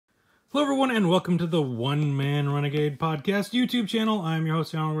Hello everyone and welcome to the One Man Renegade Podcast YouTube channel. I'm your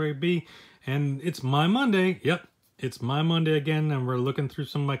host, Ray B, and it's my Monday. Yep, it's my Monday again, and we're looking through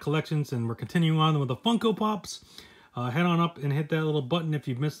some of my collections, and we're continuing on with the Funko Pops. Head on up and hit that little button if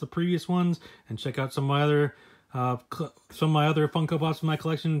you've missed the previous ones, and check out some of my other Funko Pops in my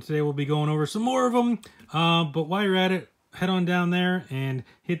collection. Today we'll be going over some more of them, but while you're at it, head on down there and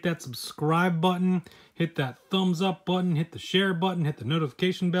hit that subscribe button, hit that thumbs up button, hit the share button, hit the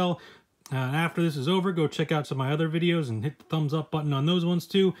notification bell. And after this is over, go check out some of my other videos and hit the thumbs up button on those ones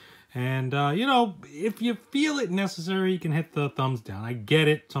too. And, you know, if you feel it necessary, you can hit the thumbs down. I get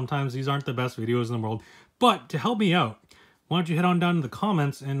it. Sometimes these aren't the best videos in the world. But to help me out, why don't you head on down to the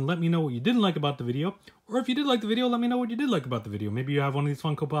comments and let me know what you didn't like about the video. Or if you did like the video, let me know what you did like about the video. Maybe you have one of these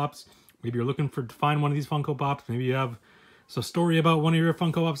Funko Pops. Maybe you're looking to find one of these Funko Pops. Maybe you have a story about one of your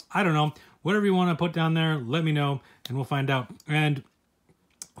Funko Pops. I don't know. Whatever you want to put down there, let me know and we'll find out. And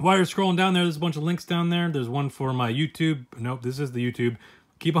while you're scrolling down there, there's a bunch of links down there. There's one for my YouTube. Nope, this is the YouTube.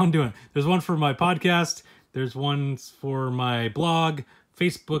 Keep on doing it. There's one for my podcast. There's one for my blog,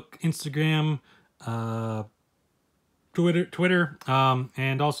 Facebook, Instagram, Twitter,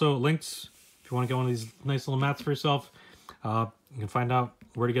 and also links. If you want to get one of these nice little mats for yourself, you can find out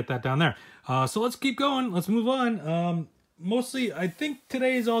where to get that down there. So let's keep going. Let's move on. Mostly, I think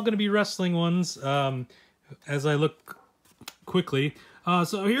today is all going to be wrestling ones. As I look quickly.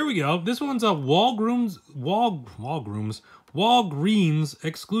 So here we go. This one's a Walgreens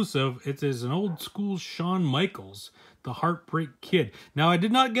exclusive. It is an old school Shawn Michaels, the Heartbreak Kid. Now I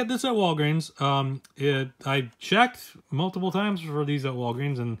did not get this at Walgreens. I checked multiple times for these at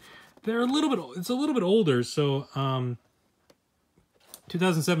Walgreens, and they're it's a little bit older. So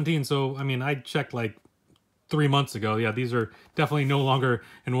 2017. So I mean, I checked like 3 months ago. Yeah, these are definitely no longer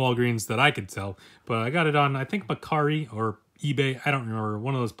in Walgreens that I could tell. But I got it on, I think, Macari or eBay. I don't remember,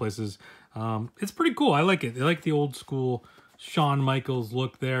 one of those places. It's pretty cool. I like it. I like the old school Shawn Michaels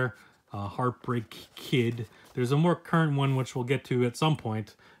look there. Heartbreak Kid. There's a more current one which we'll get to at some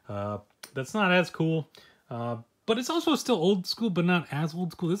point. That's not as cool. But it's also still old school, but not as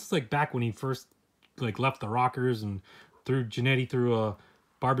old school. This is like back when he first like left the Rockers and threw Janetti through a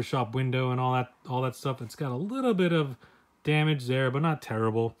barbershop window and all that stuff. It's got a little bit of damage there, but not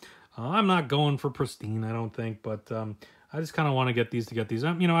terrible. I'm not going for pristine, I don't think, but I just kind of want to get these.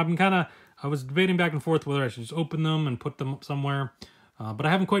 You know, I was debating back and forth whether I should just open them and put them somewhere, but I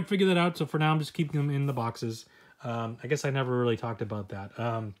haven't quite figured that out. So for now, I'm just keeping them in the boxes. I guess I never really talked about that.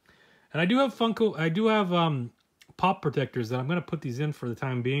 And I do have pop protectors that I'm going to put these in for the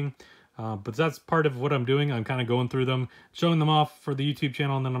time being. But that's part of what I'm doing. I'm kind of going through them, showing them off for the YouTube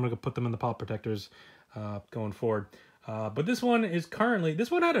channel, and then I'm going to put them in the pop protectors going forward. But this one is currently,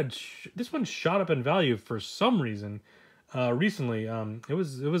 this one shot up in value for some reason recently. It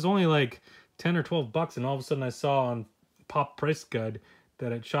was only like 10 or 12 bucks, and all of a sudden I saw on Pop Price Guide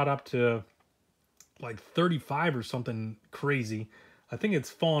that it shot up to like 35 or something crazy. I think it's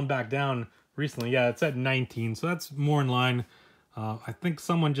fallen back down recently. Yeah, it's at 19, so that's more in line. I think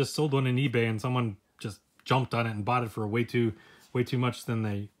someone just sold one on eBay and someone just jumped on it and bought it for way too much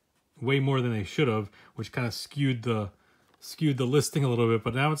way more than they should have, which kind of skewed the listing a little bit.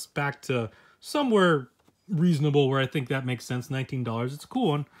 But now it's back to somewhere reasonable where I think that makes sense. $19. It's a cool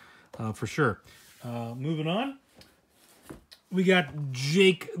one for sure. Moving on, we got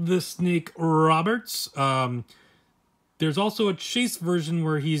Jake the Snake Roberts. There's also a chase version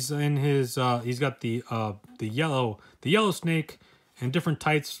where he's in his he's got the yellow snake and different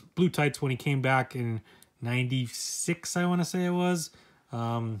tights, blue tights, when he came back in '96, I want to say it was,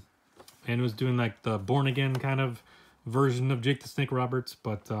 and was doing like the Born Again kind of version of Jake the Snake Roberts.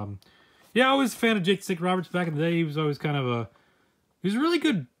 But yeah, I was a fan of Jake the Snake Roberts back in the day. He was always kind of he was a really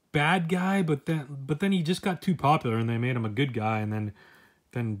good bad guy, but then he just got too popular and they made him a good guy, and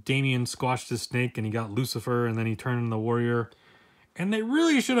then Damien squashed his snake and he got Lucifer, and then he turned into the Warrior. And they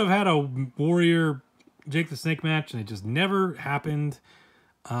really should have had a Warrior Jake the Snake match, and it just never happened.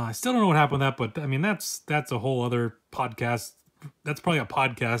 I still don't know what happened with that, but I mean, that's a whole other podcast. That's probably a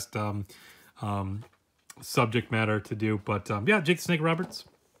podcast subject matter to do. But yeah, Jake the Snake Roberts.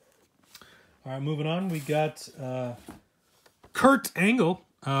 All right, moving on. We got Kurt Angle.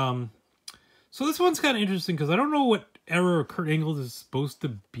 So this one's kind of interesting because I don't know what era Kurt Angle is supposed to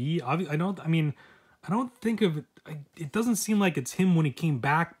be. I don't think of it. It doesn't seem like it's him when he came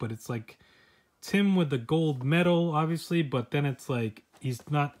back, but it's like it's him with the gold medal, obviously. But then it's like he's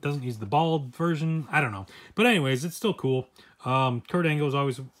the bald version. I don't know. But anyways, it's still cool. Kurt Angle is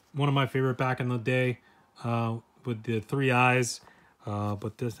always one of my favorite back in the day, with the 3 eyes.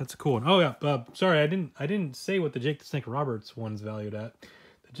 But that's a cool one. Oh yeah. Sorry, I didn't say what the Jake the Snake Roberts one's valued at.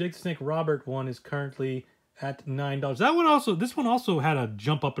 The Jake the Snake Robert one is currently at $9. That one also, this one also had a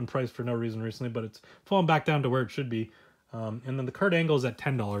jump up in price for no reason recently, but it's fallen back down to where it should be. And then the Kurt Angle is at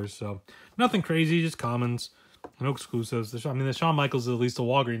 $10, so nothing crazy, just commons, no exclusives. I mean, the Shawn Michaels is at least a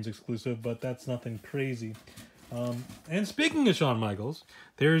Walgreens exclusive, but that's nothing crazy. And speaking of Shawn Michaels,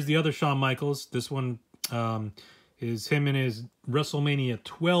 there's the other Shawn Michaels. This one is him in his WrestleMania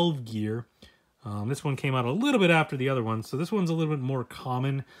 12 gear. This one came out a little bit after the other one, so this one's a little bit more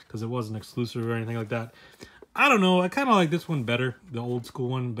common because it wasn't exclusive or anything like that. I don't know, I kind of like this one better, the old school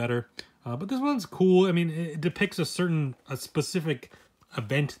one better. But this one's cool. I mean, it depicts a specific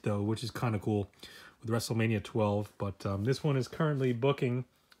event, though, which is kind of cool with WrestleMania 12. But this one is currently booking.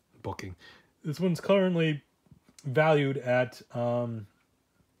 This one's currently valued at $5.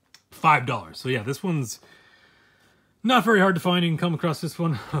 So yeah, this one's not very hard to find. You can come across this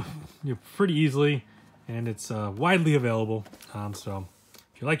one pretty easily, and it's widely available. So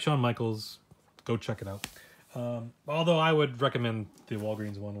if you like Shawn Michaels, go check it out. Although I would recommend the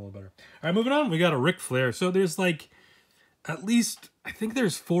Walgreens one a little better. All right, moving on. We got a Ric Flair. So there's like at least, I think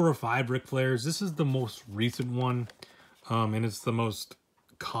there's 4 or 5 Ric Flairs. This is the most recent one, and it's the most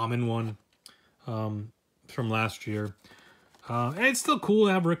common one from last year. And it's still cool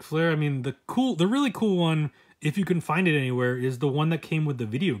to have Ric Flair. I mean, the really cool one, if you can find it anywhere, is the one that came with the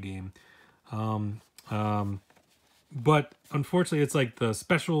video game. But unfortunately, it's like the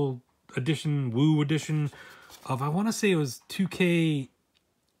special edition, Woo edition of, I want to say it was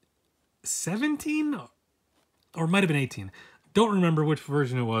 2K17 or it might have been 18. Don't remember which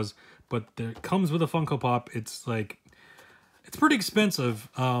version it was, but it comes with a Funko Pop. It's like, it's pretty expensive,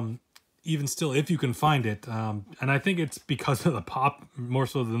 even still, if you can find it. And I think it's because of the pop more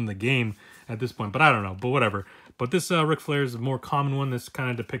so than the game at this point, but I don't know, but whatever. But this Ric Flair is a more common one. This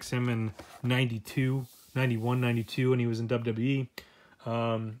kind of depicts him in 91, 92 when he was in WWE.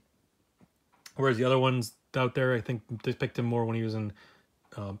 Whereas the other ones out there, I think, depict him more when he was in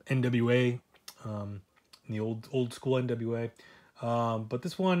NWA, in the old school NWA. But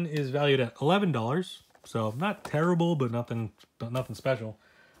this one is valued at $11, so not terrible, but nothing special.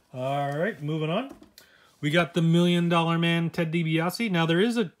 All right, moving on. We got the $1 Million Man, Ted DiBiase. Now there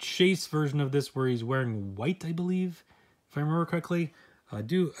is a chase version of this where he's wearing white, I believe, if I remember correctly. I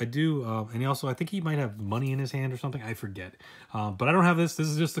do, and he also, I think he might have money in his hand or something. I forget. But I don't have this. This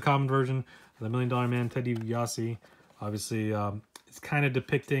is just the common version. The $1 Million Man, Ted DiBiase. Obviously, it's kind of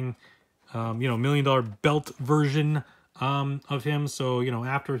depicting, $1 million belt version of him. So,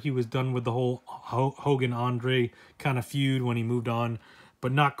 after he was done with the whole Hogan-Andre kind of feud when he moved on,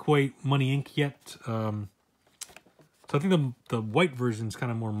 but not quite Money Inc. yet. So I think the white version is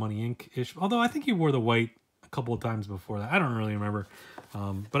kind of more Money Inc.-ish. Although I think he wore the white a couple of times before that. I don't really remember.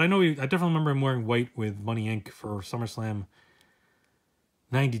 But I know I definitely remember him wearing white with Money Inc. for SummerSlam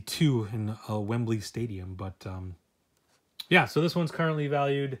 92 in Wembley Stadium. But yeah, so this one's currently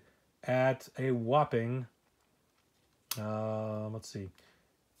valued at a whopping, let's see,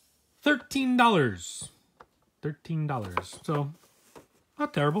 $13. $13. So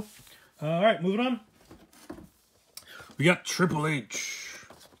not terrible. All right, moving on. We got Triple H,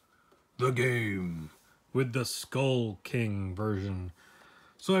 the game, with the Skull King version.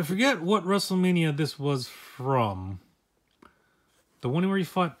 So I forget what WrestleMania this was from. The one where he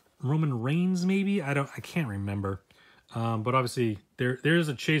fought Roman Reigns, maybe? I can't remember. But obviously there is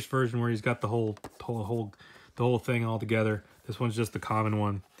a chase version where he's got the whole thing all together. This one's just the common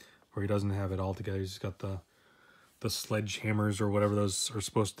one where he doesn't have it all together. He's just got the sledgehammers or whatever those are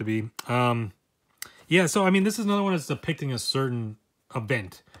supposed to be. Yeah, so I mean, this is another one that's depicting a certain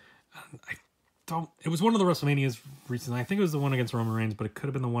event. It was one of the WrestleManias recently. I think it was the one against Roman Reigns, but it could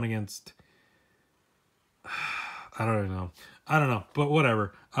have been the one against, I don't know, but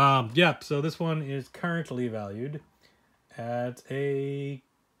whatever. Yeah, so this one is currently valued at a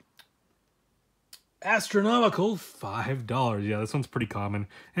astronomical $5. Yeah, this one's pretty common,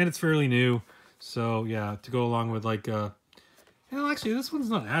 and it's fairly new. So yeah, to go along with like, actually this one's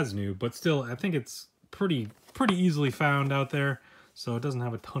not as new, but still, I think it's pretty easily found out there. So it doesn't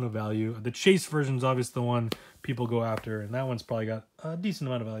have a ton of value. The chase version is obviously the one people go after, and that one's probably got a decent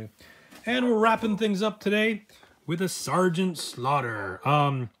amount of value. And we're wrapping things up today with a Sergeant Slaughter.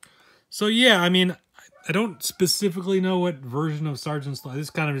 So yeah, I mean, I don't specifically know what version of Sergeant Slaughter. This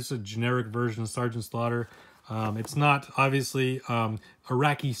is kind of just a generic version of Sergeant Slaughter. It's not obviously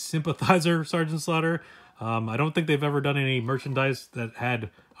Iraqi sympathizer Sergeant Slaughter. I don't think they've ever done any merchandise that had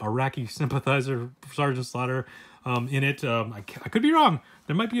Iraqi sympathizer Sergeant Slaughter in it. I could be wrong.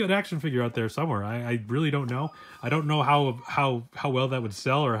 There might be an action figure out there somewhere. I really don't know. I don't know how well that would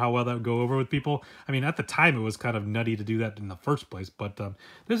sell or how well that would go over with people. I mean, at the time, it was kind of nutty to do that in the first place. But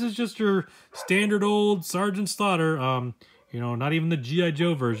this is just your standard old Sergeant Slaughter. You know, not even the G.I.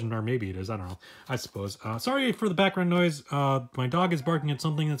 Joe version, or maybe it is. I don't know. I suppose. Sorry for the background noise. My dog is barking at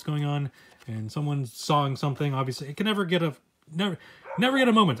something that's going on, and someone's sawing something. Obviously, it can never get a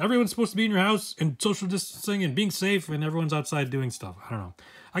moment. Everyone's supposed to be in your house and social distancing and being safe, and everyone's outside doing stuff. I don't know.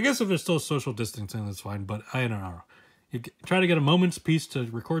 I guess if there's still social distancing, that's fine. But I don't know. Try to get a moment's peace to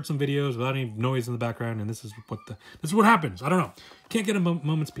record some videos without any noise in the background, and this is what happens. I don't know. Can't get a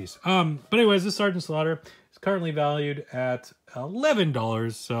moment's peace. But anyways, this Sergeant Slaughter is currently valued at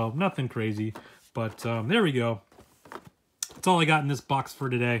 $11, so nothing crazy. But there we go. That's all I got in this box for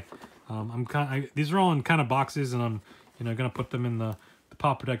today. These are all in kind of boxes, and I'm gonna put them in the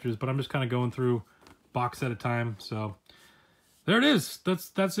pop protectors. But I'm just kind of going through box at a time. So there it is.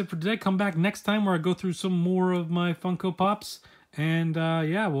 That's it for today. Come back next time where I go through some more of my Funko Pops, and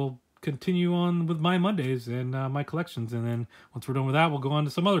yeah, we'll continue on with my Mondays and my collections. And then once we're done with that, we'll go on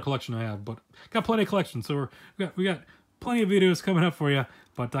to some other collection I have. But got plenty of collections, so we got plenty of videos coming up for you.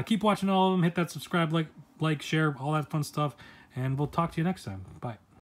 But keep watching all of them. Hit that subscribe, like, share, all that fun stuff, and we'll talk to you next time. Bye.